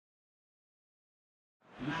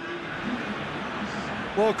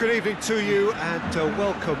Well, good evening to you and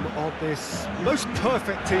welcome on this most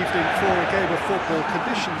perfect evening for a game of football.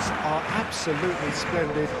 Conditions are absolutely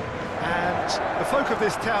splendid and the folk of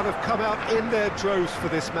this town have come out in their droves for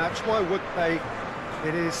this match. Why wouldn't they?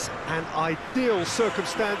 It is an ideal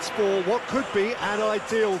circumstance for what could be an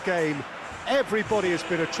ideal game. Everybody has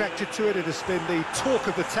been attracted to it. It has been the talk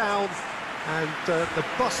of the town, and the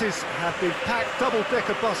buses have been packed,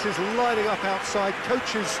 double-decker buses lining up outside.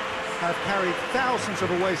 Coaches have carried thousands of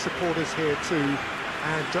away supporters here too,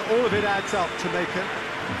 and all of it adds up to make a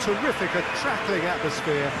terrific, crackling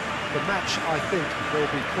atmosphere. The match, I think, will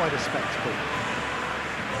be quite a spectacle.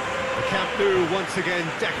 The Camp Nou once again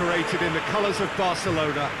decorated in the colours of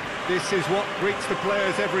Barcelona. This is what greets the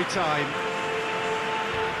players every time.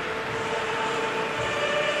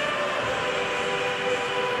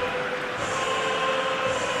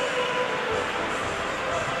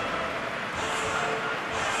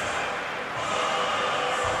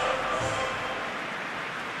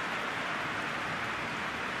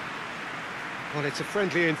 Well, it's a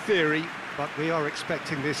friendly in theory, but we are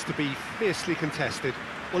expecting this to be fiercely contested.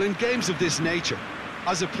 Well, in games of this nature,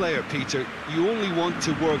 as a player, Peter, you only want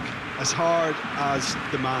to work as hard as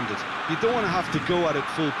demanded. You don't want to have to go at it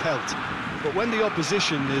full pelt. But when the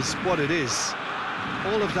opposition is what it is,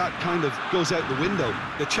 all of that kind of goes out the window.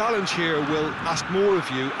 The challenge here will ask more of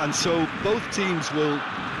you, and so both teams will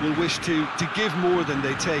wish to give more than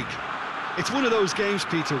they take. It's one of those games,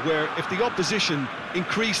 Peter, where if the opposition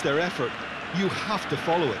increase their effort, you have to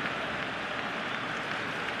follow it.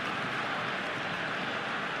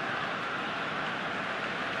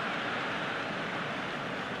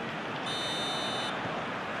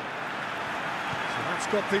 So that's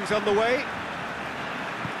got things underway.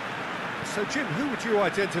 So, Jim, who would you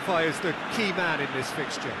identify as the key man in this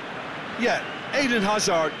fixture? Yeah, Eden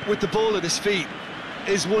Hazard, with the ball at his feet,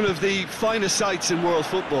 is one of the finest sights in world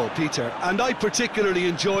football, Peter. And I particularly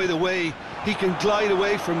enjoy the way he can glide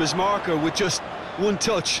away from his marker with just one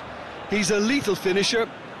touch. He's a lethal finisher,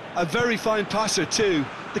 a very fine passer too.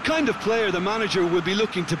 The kind of player the manager will be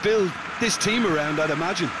looking to build this team around, I'd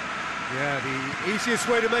imagine. Yeah, the easiest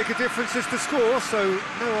way to make a difference is to score, so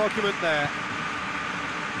no argument there.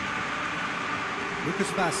 Lucas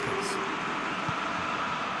Vazquez.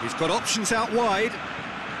 He's got options out wide.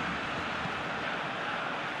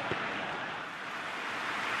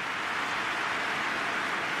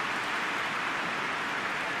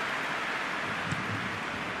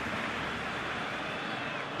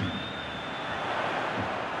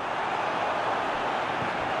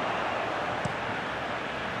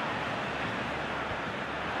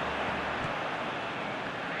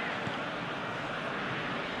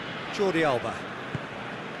 Jordi Alba.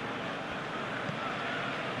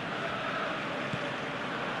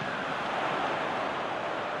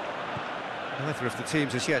 Neither of the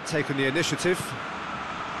teams has yet taken the initiative.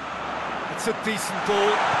 It's a decent ball.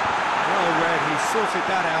 Well read, he sorted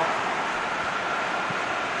that out.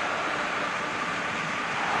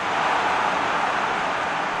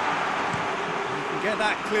 You can get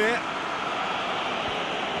that clear.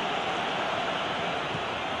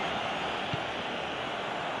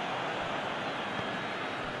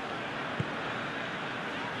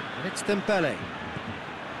 And it's Dembele.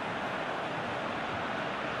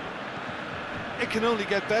 It can only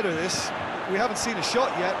get better, this. We haven't seen a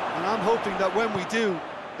shot yet, and I'm hoping that when we do,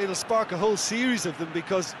 it'll spark a whole series of them,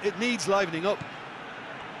 because it needs livening up.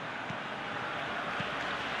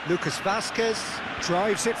 Lucas Vazquez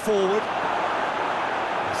drives it forward.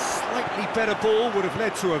 A slightly better ball would have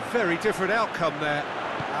led to a very different outcome there.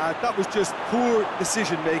 That was just poor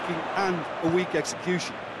decision-making and a weak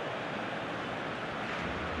execution.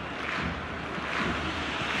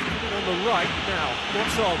 On the right now,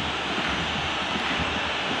 what's on?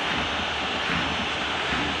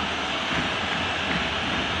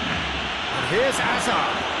 And here's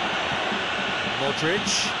Hazard. Modric,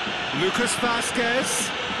 Lucas Vazquez.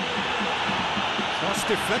 Cross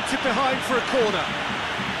deflected behind for a corner.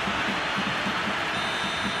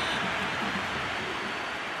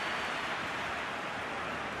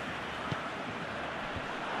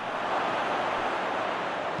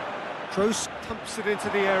 Kroos pumps it into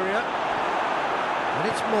the area, and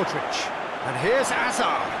it's Modric. And here's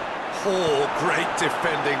Hazard. Oh, great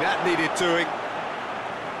defending, that needed doing.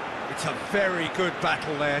 It's a very good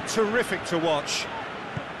battle there, terrific to watch.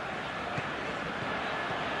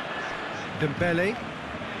 Dembele.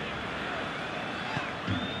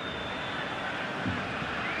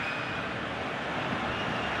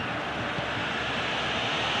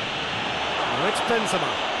 Oh, it's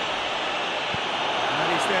Benzema.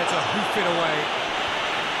 And he's there to hoof it away.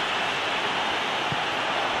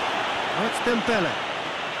 Oh, it's Dembele.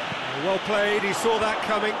 Well played, he saw that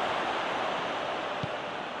coming.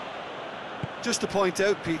 Just to point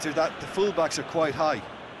out, Peter, that the fullbacks are quite high.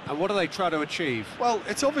 And what do they try to achieve? Well,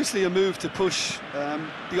 it's obviously a move to push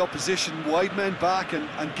the opposition wide men back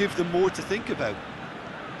and give them more to think about.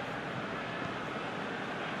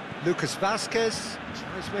 Lucas Vasquez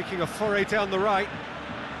tries making a foray down the right.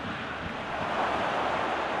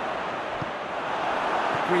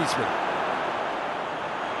 Griezmann.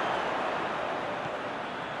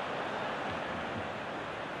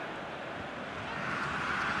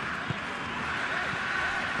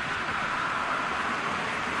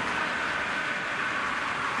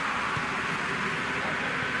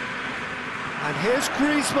 And here's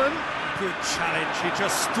Griezmann. Good challenge, he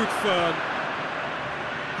just stood firm.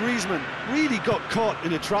 Griezmann really got caught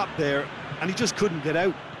in a trap there, and he just couldn't get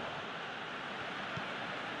out.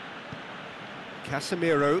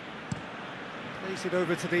 Casemiro plays it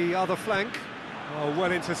over to the other flank. Oh,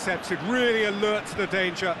 well intercepted, really alert to the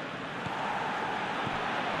danger.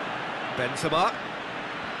 Benzema.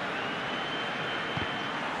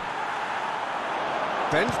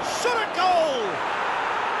 Shot at goal!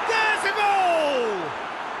 There's a goal!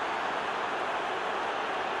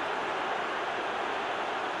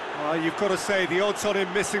 Well, you've got to say, the odds on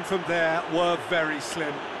him missing from there were very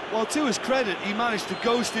slim. Well, to his credit, he managed to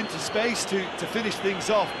ghost into space to finish things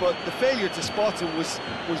off, but the failure to spot him was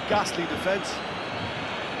ghastly defence.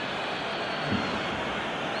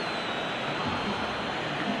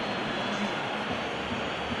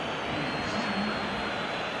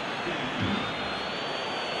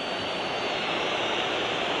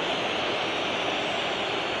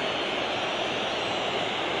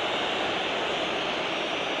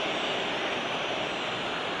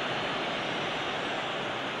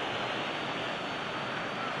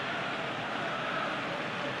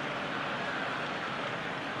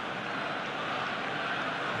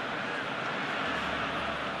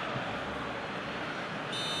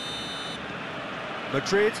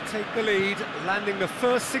 Madrid take the lead, landing the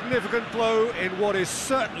first significant blow in what is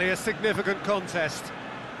certainly a significant contest.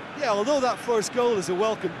 Yeah, although that first goal is a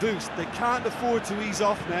welcome boost, they can't afford to ease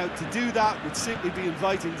off now. To do that would simply be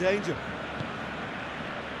inviting danger.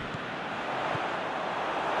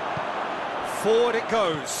 Forward it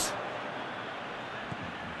goes.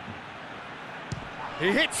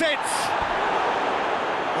 He hits it!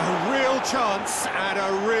 A real chance and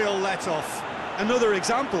a real let-off. Another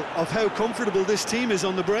example of how comfortable this team is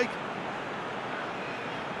on the break.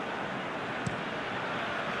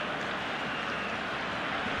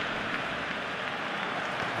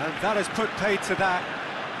 And that has put paid to that.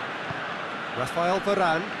 Rafael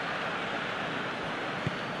Varane.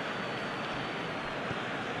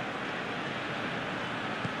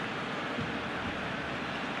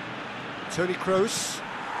 Toni Kroos.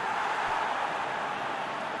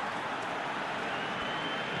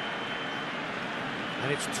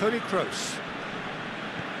 And it's Toni Kroos.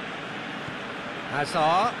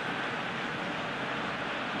 Hazard.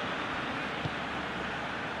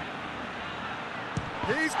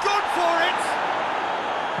 He's gone for it!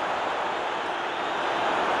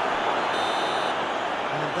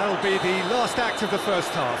 And that'll be the last act of the first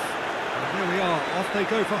half. And here we are, off they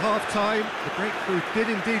go for half-time. The breakthrough did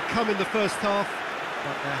indeed come in the first half,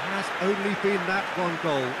 but there has only been that one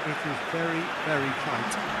goal. It is very, very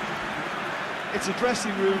tight. It's a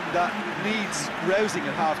dressing room that needs rousing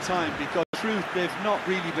at half-time because, in truth, they've not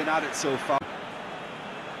really been at it so far.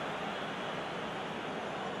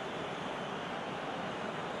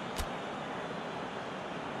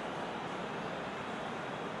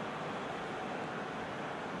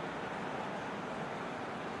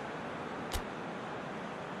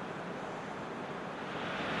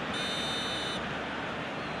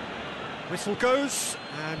 Whistle goes,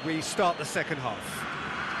 and we start the second half.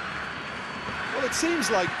 Well, it seems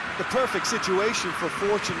like the perfect situation for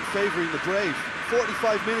fortune favouring the brave.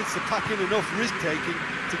 45 minutes to pack in enough risk-taking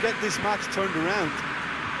to get this match turned around.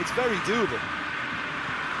 It's very doable.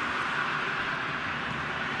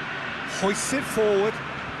 Hoists it forward.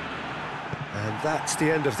 And that's the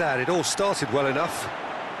end of that. It all started well enough.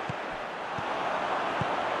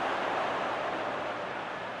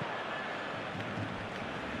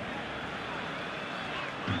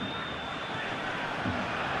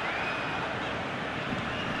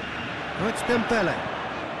 Oh, it's Dembele.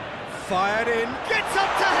 Fired in, gets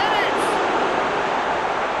up to head it!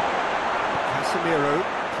 Casemiro,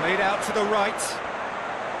 played out to the right.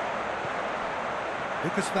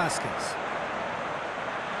 Lucas Vasquez.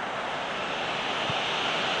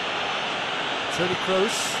 Toni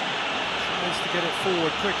Kroos tries to get it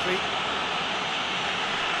forward quickly.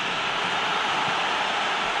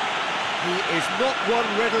 He is not one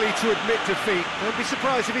readily to admit defeat. Don't be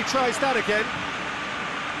surprised if he tries that again.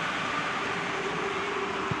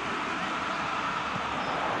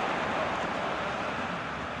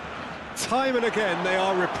 Time and again they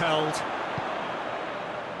are repelled.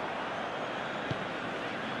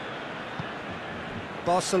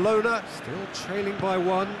 Barcelona still trailing by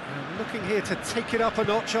one and looking here to take it up a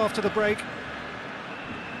notch after the break.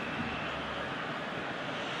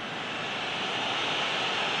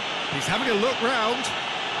 He's having a look round.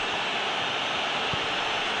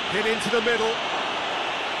 Hit into the middle.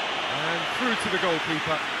 And through to the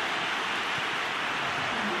goalkeeper.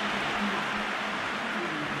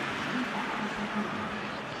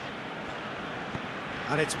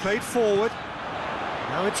 And it's played forward.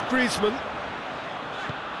 Now it's Griezmann.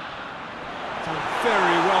 Done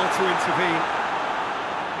very well to intervene.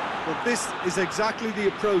 Well, this is exactly the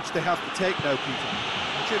approach they have to take now, Peter.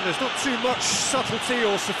 Jim, there's not too much subtlety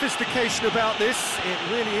or sophistication about this.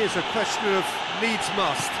 It really is a question of needs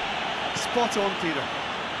must. Spot on, Peter.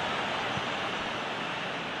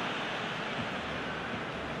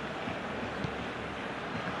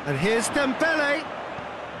 And here's Dembele.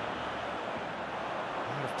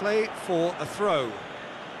 Out of play for a throw.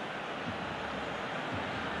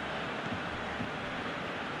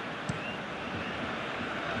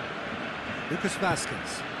 Lucas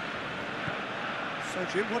Vazquez. So,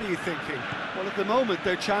 Jim, what are you thinking? Well, at the moment,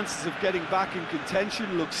 their chances of getting back in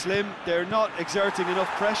contention look slim. They're not exerting enough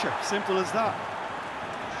pressure. Simple as that.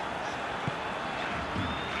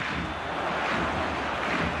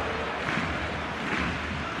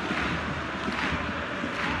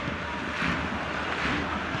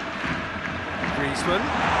 Griezmann.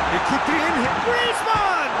 It could be in here.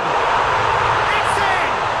 Griezmann! It's in!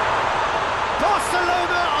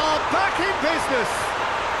 Barcelona are back in business.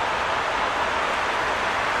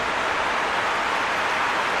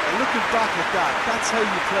 Looking back at that, that's how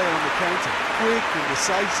you play on the counter. Quick and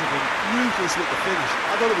decisive and ruthless with the finish.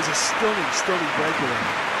 I thought it was a stunning, stunning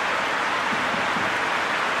breakaway.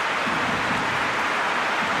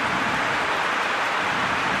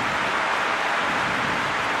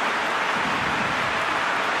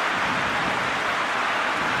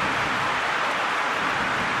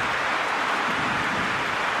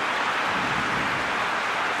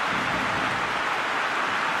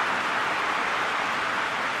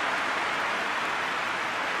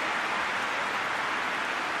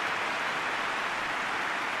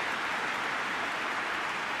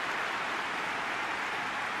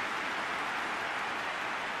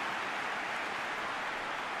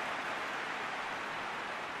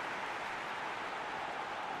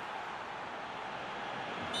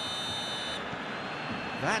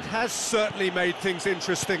 That has certainly made things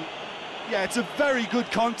interesting. Yeah, it's a very good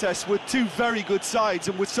contest with two very good sides,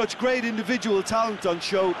 and with such great individual talent on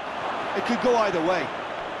show, it could go either way.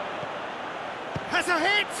 Has a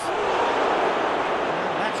hit!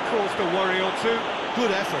 That's caused a worry or two.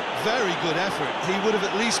 Good effort, very good effort. He would have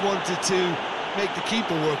at least wanted to make the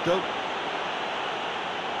keeper work, though.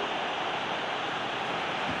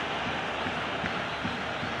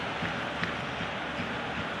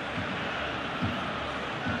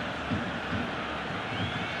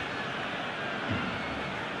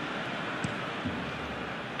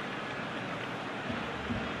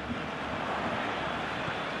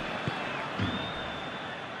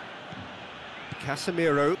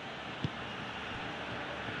 Casemiro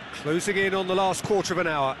closing in on the last quarter of an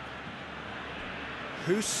hour.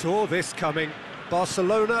 Who saw this coming?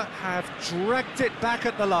 Barcelona have dragged it back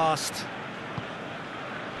at the last.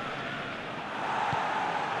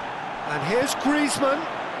 And here's Griezmann.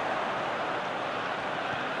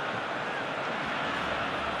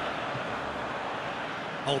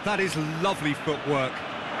 Oh, that is lovely footwork.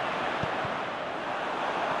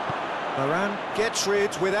 Varane gets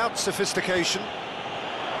rid without sophistication.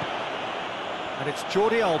 And it's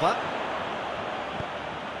Jordi Alba.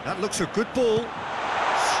 That looks a good ball.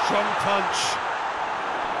 Strong punch.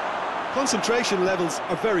 Concentration levels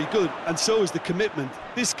are very good, and so is the commitment.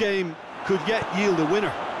 This game could yet yield a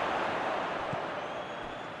winner.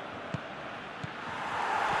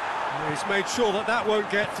 He's made sure that that won't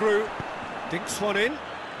get through. Dinks one in. He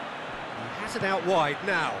has it out wide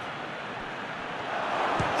now.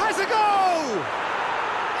 Has a go!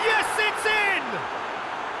 Yes, it's in!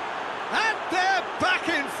 And they're back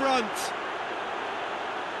in front.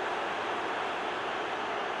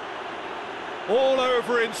 All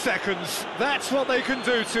over in seconds. That's what they can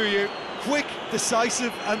do to you. Quick,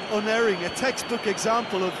 decisive and unerring. A textbook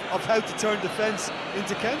example of how to turn defence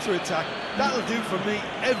into counter-attack. That'll do for me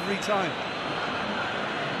every time.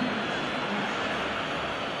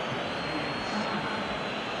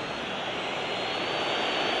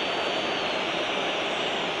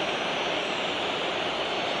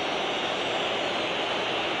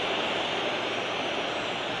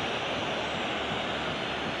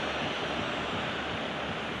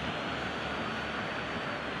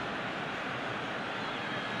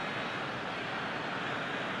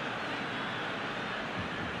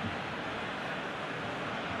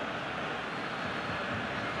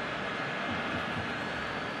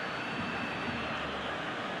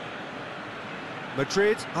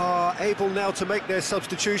 Madrid are able now to make their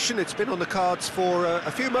substitution. It's been on the cards for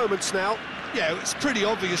a few moments now. Yeah, it's pretty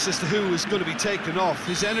obvious as to who was going to be taken off.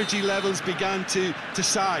 His energy levels began to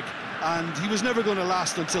sag, and he was never going to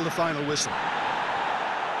last until the final whistle.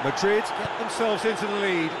 Madrid get themselves into the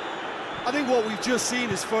lead. I think what we've just seen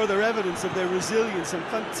is further evidence of their resilience and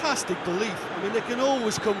fantastic belief. I mean, they can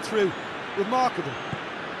always come through. Remarkable.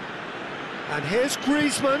 And here's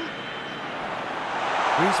Griezmann.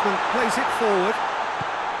 Griezmann plays it forward.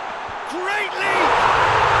 Great lead!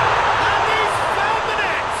 And he's found the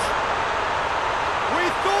net! We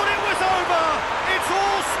thought it was over. It's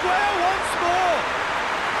all square once more.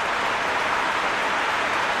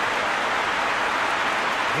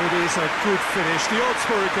 It is a good finish. The odds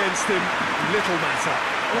were against him. Little matter.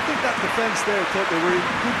 Well, I think that defence there thought they were in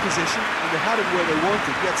good position and they had him where they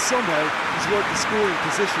wanted, yet somehow he's worked the scoring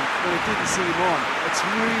position when it didn't see him on. It's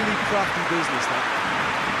really crafty business, that.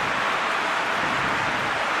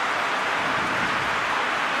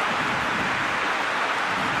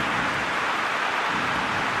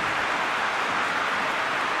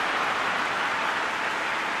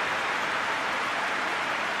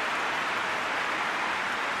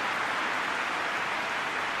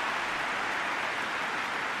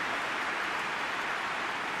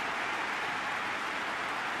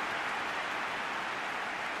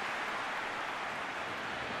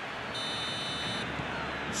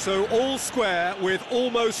 So all square with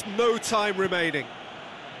almost no time remaining.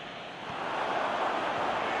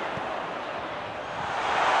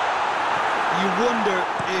 You wonder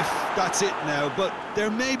if that's it now, but there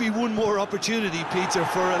may be one more opportunity, Peter,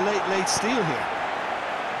 for a late steal here.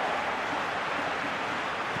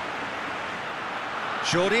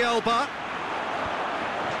 Jordi Alba.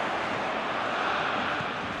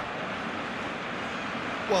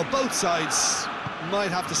 Well, both sides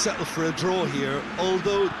might have to settle for a draw here,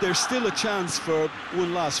 although there's still a chance for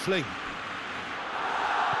one last fling.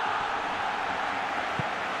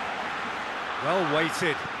 Well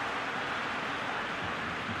weighted.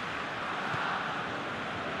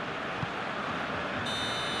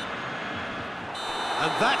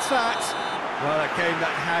 And that's that. Well, a game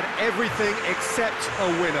that had everything except a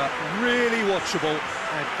winner. Really watchable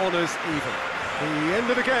and honours even. The end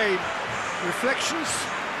of the game. Reflections?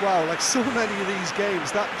 Wow, like so many of these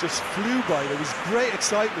games, that just flew by. There was great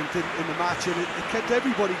excitement in the match, and it kept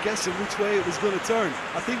everybody guessing which way it was going to turn.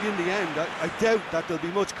 I think in the end, I doubt that there'll be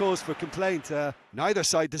much cause for complaint. Neither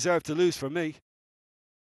side deserved to lose for me.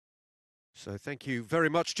 So thank you very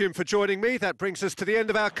much, Jim, for joining me. That brings us to the end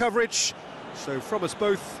of our coverage. So from us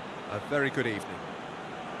both, a very good evening.